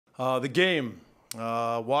The game,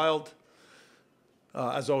 wild.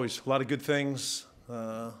 As always, a lot of good things.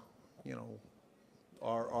 You know,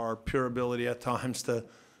 our pure ability at times to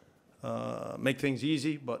make things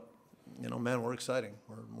easy, but you know, man, we're exciting.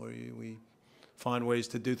 We find ways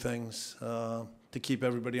to do things to keep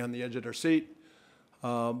everybody on the edge of their seat.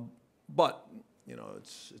 But you know,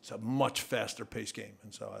 it's a much faster paced game,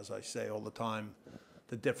 and so as I say all the time,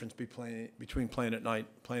 the difference between playing at night,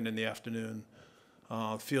 playing in the afternoon.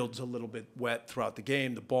 Field's a little bit wet throughout the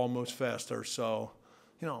game. The ball moves faster. So,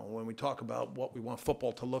 you know, when we talk about what we want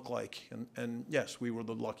football to look like, and yes, we were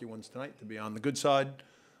the lucky ones tonight to be on the good side.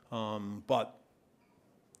 But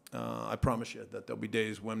I promise you that there'll be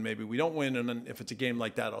days when maybe we don't win. And then if it's a game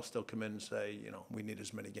like that, I'll still come in and say, you know, we need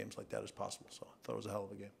as many games like that as possible. So I thought it was a hell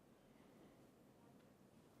of a game.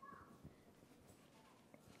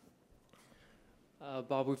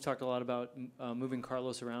 Bob, we've talked a lot about moving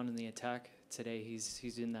Carlos around in the attack. Today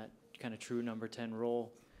he's in that kind of true number 10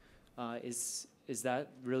 role. Is that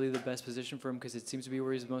really the best position for him? Because it seems to be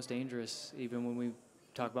where he's most dangerous, even when we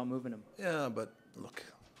talk about moving him. Yeah, but look,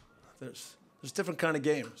 there's different kind of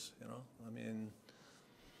games, you know. I mean,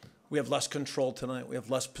 we have less control tonight. We have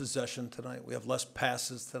less possession tonight. We have less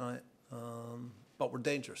passes tonight. But we're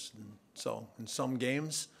dangerous. And so in some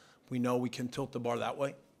games, we know we can tilt the bar that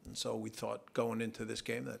way. And so we thought going into this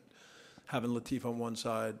game that having Latif on one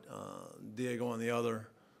side, Diego on the other,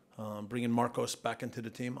 bringing Marcos back into the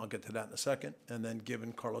team, I'll get to that in a second, and then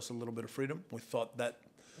giving Carlos a little bit of freedom. We thought that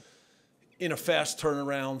in a fast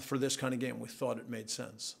turnaround for this kind of game, we thought it made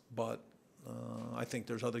sense. But I think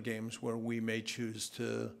there's other games where we may choose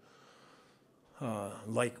to,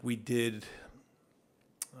 like we did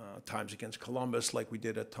times against Columbus, like we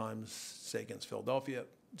did at times, say, against Philadelphia,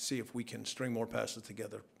 see if we can string more passes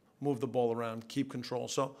together, move the ball around, keep control.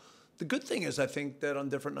 So the good thing is I think that on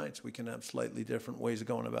different nights we can have slightly different ways of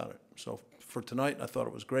going about it. So for tonight, I thought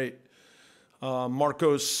it was great.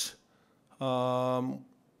 Marcos, man,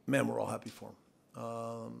 we're all happy for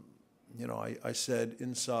him. You know, I said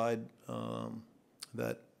inside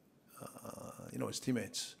that, you know, his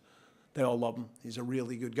teammates, they all love him. He's a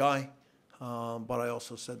really good guy. But I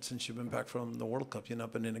also said since you've been back from the World Cup, you've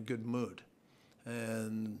not been in a good mood.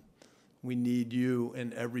 And we need you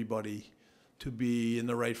and everybody to be in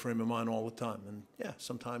the right frame of mind all the time. And, yeah,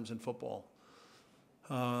 sometimes in football,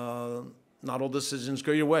 not all decisions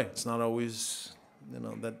go your way. It's not always, you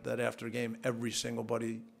know, that after a game, every single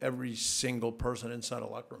person inside a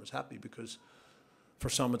locker room is happy because for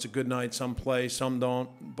some it's a good night, some play, some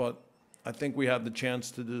don't. But I think we have the chance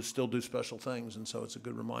to still do special things, and so it's a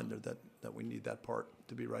good reminder that we need that part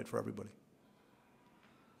to be right for everybody.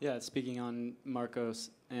 Yeah, speaking on Marcos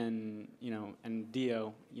and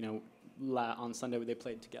Dio, on Sunday they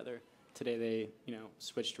played together. Today they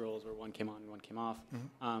switched roles where one came on and one came off.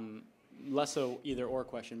 Mm-hmm. Less so either or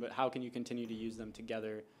question, but how can you continue to use them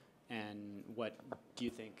together? And what do you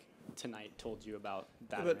think tonight told you about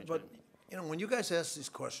that arrangement? But you know, when you guys ask these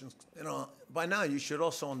questions, you know, by now you should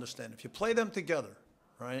also understand if you play them together,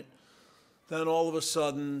 right? Then all of a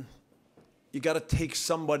sudden, you got to take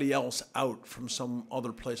somebody else out from some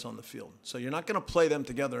other place on the field. So you're not going to play them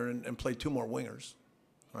together and play two more wingers,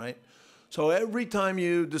 right? So every time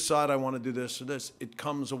you decide I want to do this or this, it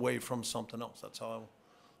comes away from something else.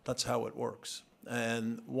 That's how it works.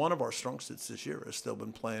 And one of our strong suits this year has still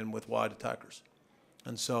been playing with wide attackers.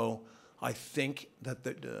 And so I think that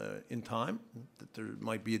in time that there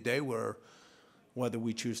might be a day where whether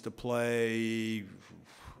we choose to play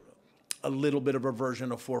a little bit of a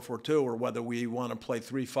version of 4-4-2 or whether we want to play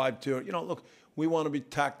 3-5-2. You know, look, we want to be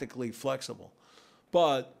tactically flexible.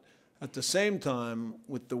 But at the same time,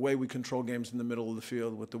 with the way we control games in the middle of the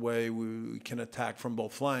field, with the way we can attack from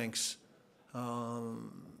both flanks,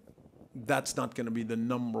 that's not going to be the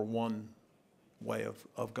number one way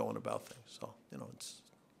of going about things. So, you know,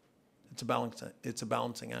 it's a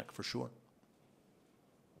balancing act for sure.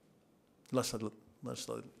 Let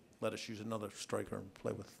us use another striker and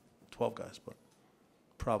play with 12 guys, but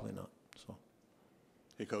probably not. So,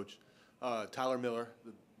 hey, Coach, Tyler Miller,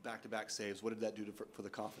 the back-to-back saves. What did that do for the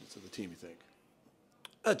confidence of the team, you think?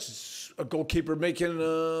 That's a goalkeeper making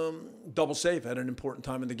a double save at an important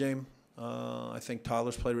time in the game. I think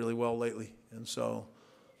Tyler's played really well lately, and so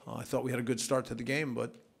I thought we had a good start to the game.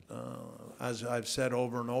 But as I've said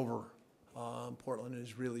over and over, Portland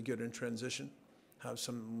is really good in transition. Have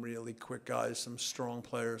some really quick guys, some strong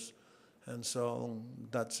players. And so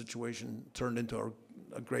that situation turned into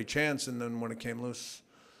a great chance. And then when it came loose,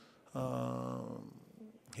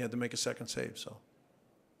 he had to make a second save. So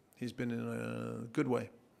he's been in a good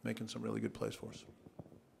way, making some really good plays for us.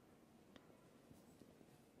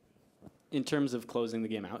 In terms of closing the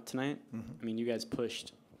game out tonight, I mean, you guys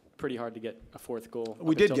pushed pretty hard to get a fourth goal.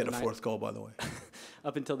 We did get a fourth goal, by the way.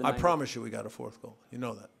 Up until the I 90th. promise you we got a fourth goal. You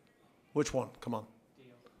know that. Which one? Come on.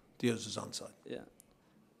 Dio's is onside. Yeah.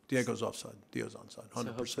 Diego's offside. Dio's onside. 100%.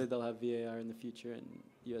 So hopefully they'll have VAR in the future and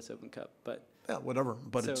U.S. Open Cup. But yeah, whatever.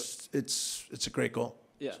 But So- it's a great goal.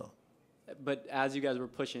 yeah. So. But as you guys were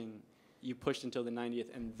pushing, you pushed until the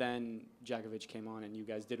 90th, and then Djakovic came on, and you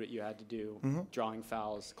guys did what you had to do, drawing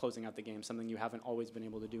fouls, closing out the game, something you haven't always been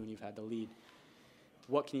able to do when you've had the lead.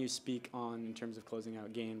 What can you speak on in terms of closing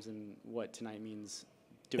out games and what tonight means?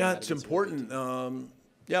 Doing Yeah, that it's against a really good important. team?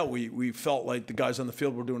 Yeah, we felt like the guys on the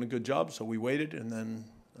field were doing a good job, so we waited, and then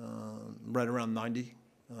right around 90,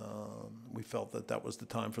 we felt that was the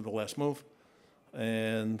time for the last move.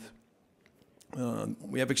 And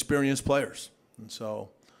we have experienced players, and so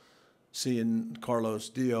seeing Carlos,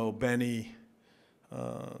 Dio, Benny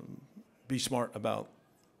be smart about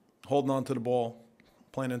holding on to the ball,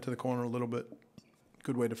 playing into the corner a little bit,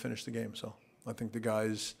 good way to finish the game. So I think the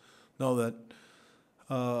guys know that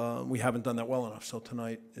we haven't done that well enough. So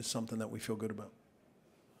tonight is something that we feel good about.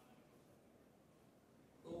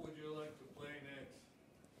 Who would you like to play next?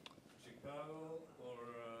 Chicago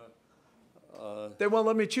or? They won't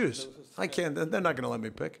let me choose. I can't. They're not going to let me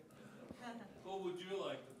pick. Who would you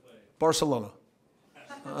like to play? Barcelona.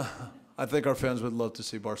 I think our fans would love to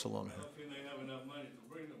see Barcelona. I don't think they have enough money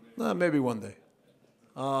to bring them in. Maybe one day.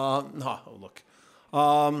 No, look.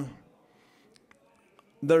 I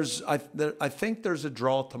think there's a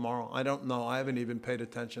draw tomorrow. I don't know. I haven't even paid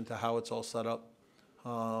attention to how it's all set up.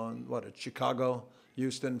 It's Chicago,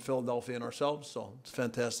 Houston, Philadelphia, and ourselves. So it's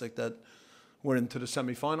fantastic that we're into the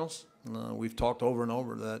semifinals. We've talked over and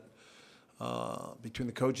over that between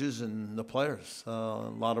the coaches and the players, a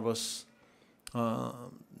lot of us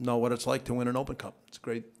know what it's like to win an Open Cup. It's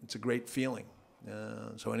great. It's a great feeling.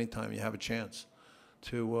 So anytime you have a chance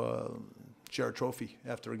to share a trophy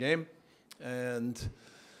after a game, and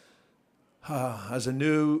as a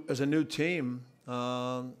new team,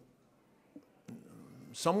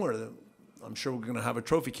 somewhere I'm sure we're going to have a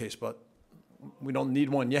trophy case, but we don't need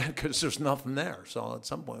one yet because there's nothing there. So at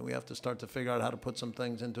some point we have to start to figure out how to put some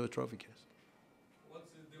things into a trophy case. What's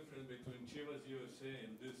the difference between Chivas USA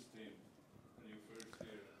and this team when you first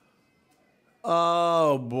here?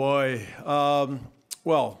 Oh boy.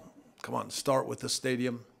 Well, come on. Start with the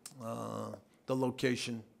stadium, the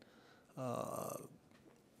location.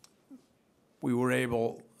 We were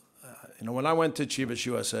able, when I went to Chivas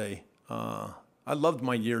USA, I loved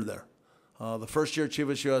my year there. The first year at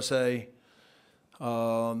Chivas USA,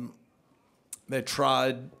 they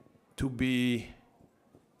tried to be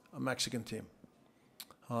a Mexican team.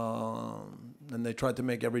 And they tried to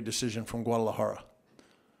make every decision from Guadalajara.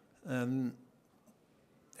 And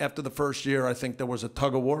after the first year, I think there was a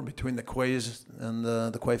tug of war between the Quays and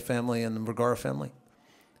the Quay family and the Vergara family.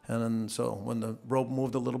 And then, so when the rope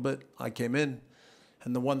moved a little bit, I came in.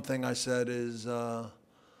 And the one thing I said is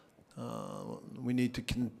we need to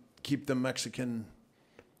keep the Mexican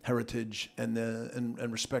heritage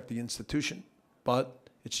and respect the institution. But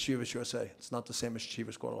it's Chivas USA. It's not the same as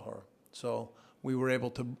Chivas Guadalajara. So we were able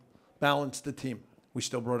to balance the team. We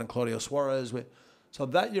still brought in Claudio Suarez. So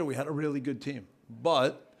that year we had a really good team.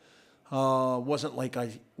 But wasn't like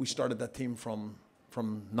we started that team from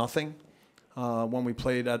nothing. When we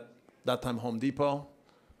played at that time Home Depot,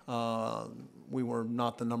 we were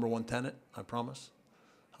not the number one tenant, I promise.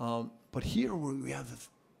 But here we have,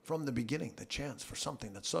 from the beginning, the chance for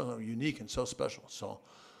something that's so unique and so special. So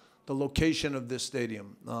the location of this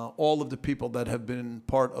stadium, all of the people that have been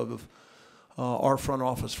part of our front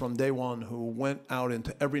office from day one, who went out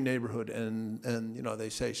into every neighborhood and they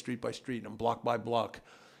say street by street and block by block,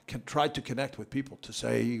 try to connect with people to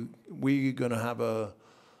say, we're going to have a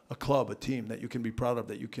club, a team that you can be proud of,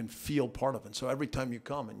 that you can feel part of. And so every time you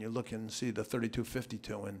come and you look and see the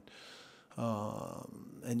 3252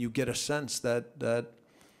 and you get a sense that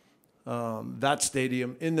that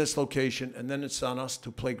stadium in this location, and then it's on us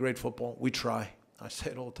to play great football. We try. I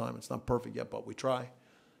say it all the time. It's not perfect yet, but we try.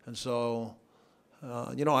 And so,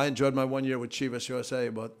 I enjoyed my 1 year with Chivas USA,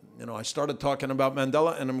 but, I started talking about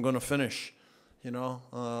Mandela, and I'm going to finish.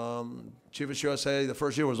 Chivas USA, the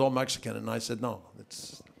first year was all Mexican, and I said, no,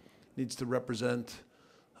 it needs to represent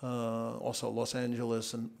also Los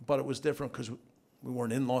Angeles. But it was different because we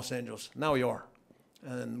weren't in Los Angeles. Now we are.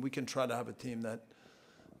 And we can try to have a team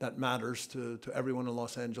that matters to everyone in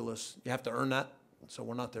Los Angeles. You have to earn that, so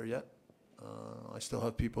we're not there yet. I still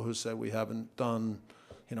have people who say we haven't done,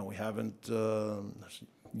 we haven't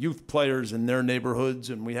youth players in their neighborhoods,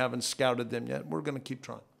 and we haven't scouted them yet. We're going to keep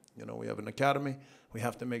trying. We have an academy. We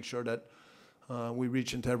have to make sure that We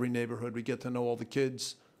reach into every neighborhood. We get to know all the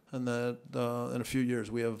kids, and that in a few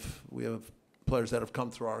years we have players that have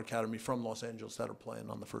come through our academy from Los Angeles that are playing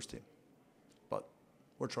on the first team. But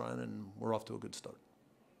we're trying, and we're off to a good start.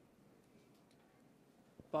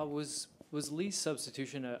 Bob, was Lee's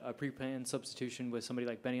substitution a pre-planned substitution with somebody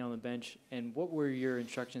like Benny on the bench? And what were your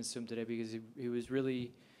instructions to him today? Because he was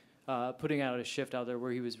really putting out a shift out there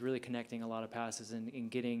where he was really connecting a lot of passes and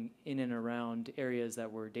getting in and around areas that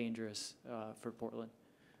were dangerous for Portland.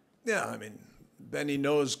 Yeah, I mean, Benny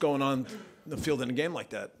knows going on the field in a game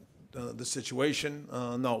like that. The situation,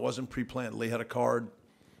 no, it wasn't pre-planned. Lee had a card.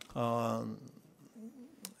 You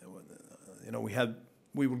know,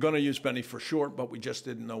 we were going to use Benny for short, but we just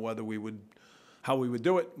didn't know how we would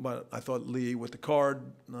do it. But I thought Lee with the card,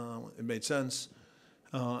 it made sense.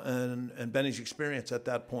 And Benny's experience at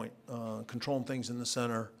that point, controlling things in the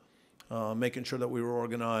center, making sure that we were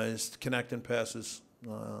organized, connecting passes.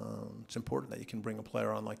 It's important that you can bring a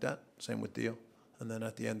player on like that. Same with Dio. And then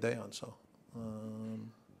at the end, Dayon. So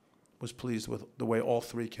was pleased with the way all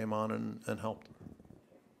three came on and helped.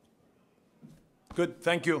 Good.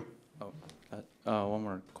 Thank you. One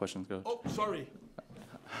more question, Coach. Oh, sorry.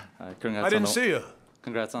 Congrats I didn't see you.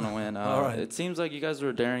 Congrats on a win. All right. It seems like you guys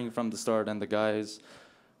were daring from the start, and the guys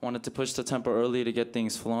wanted to push the tempo early to get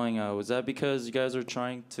things flowing. Was that because you guys are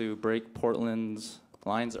trying to break Portland's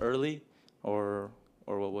lines early, or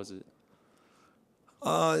what was it?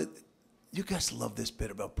 You guys love this bit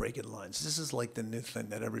about breaking lines. This is like the new thing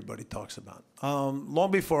that everybody talks about. Long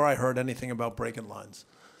before I heard anything about breaking lines,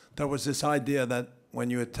 there was this idea that when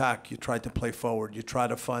you attack, you try to play forward. You try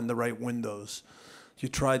to find the right windows. You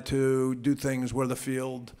try to do things where the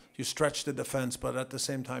field, you stretch the defense, but at the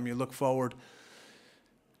same time you look forward.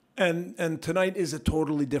 And tonight is a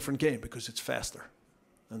totally different game because it's faster.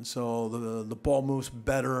 And so the ball moves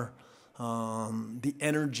better. The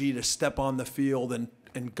energy to step on the field and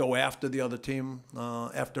go after the other team.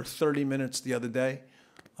 After 30 minutes the other day,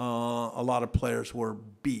 a lot of players were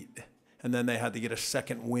beat. And then they had to get a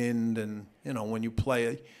second wind. And, you know, when you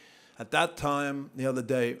play at that time the other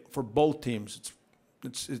day, for both teams,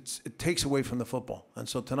 it takes away from the football. And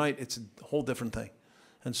so tonight it's a whole different thing.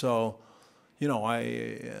 And so, you know,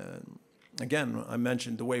 again, I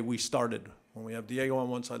mentioned the way we started. When we have Diego on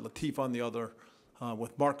one side, Latif on the other,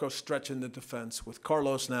 with Marco stretching the defense, with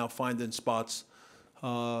Carlos now finding spots.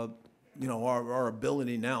 You know, our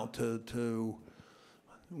ability now to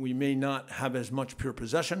we may not have as much pure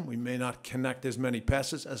possession. We may not connect as many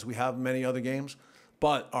passes as we have many other games.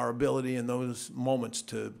 But our ability in those moments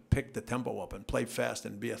to pick the tempo up and play fast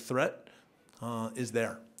and be a threat is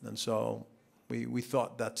there. And so we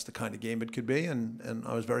thought that's the kind of game it could be, and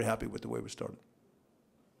I was very happy with the way we started.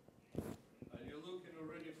 Are you looking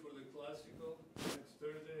already for the Clásico next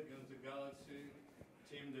Thursday against the Galaxy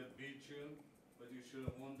team that beat you, but you should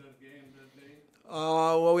have won that game that day?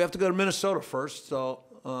 Well, we have to go to Minnesota first, so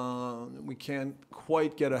we can't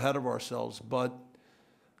quite get ahead of ourselves. But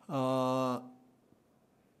why'd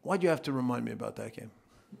you have to remind me about that game?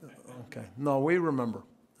 Okay. No, we remember.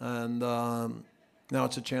 And now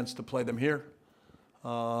it's a chance to play them here.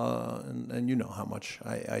 And you know how much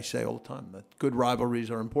I say all the time that good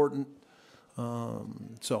rivalries are important.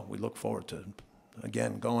 So we look forward to,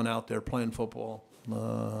 again, going out there, playing football,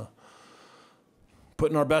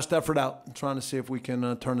 putting our best effort out, and trying to see if we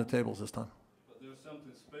can turn the tables this time. But there's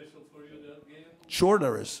something special for you that game? Sure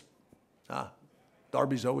there is.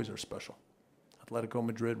 Derbies always are special. Atletico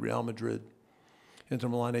Madrid, Real Madrid, Inter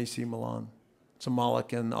Milan, AC Milan,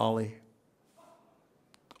 Zamalek and Ali.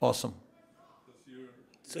 Awesome.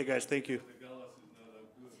 Say, guys, thank you. The Galaxy is not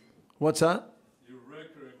that good. What's that? Your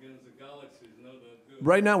record against the Galaxy is not that good.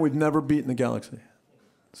 Right now, we've never beaten the Galaxy.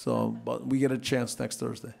 So, but we get a chance next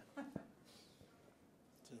Thursday.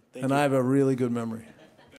 Thank And you. I have a really good memory.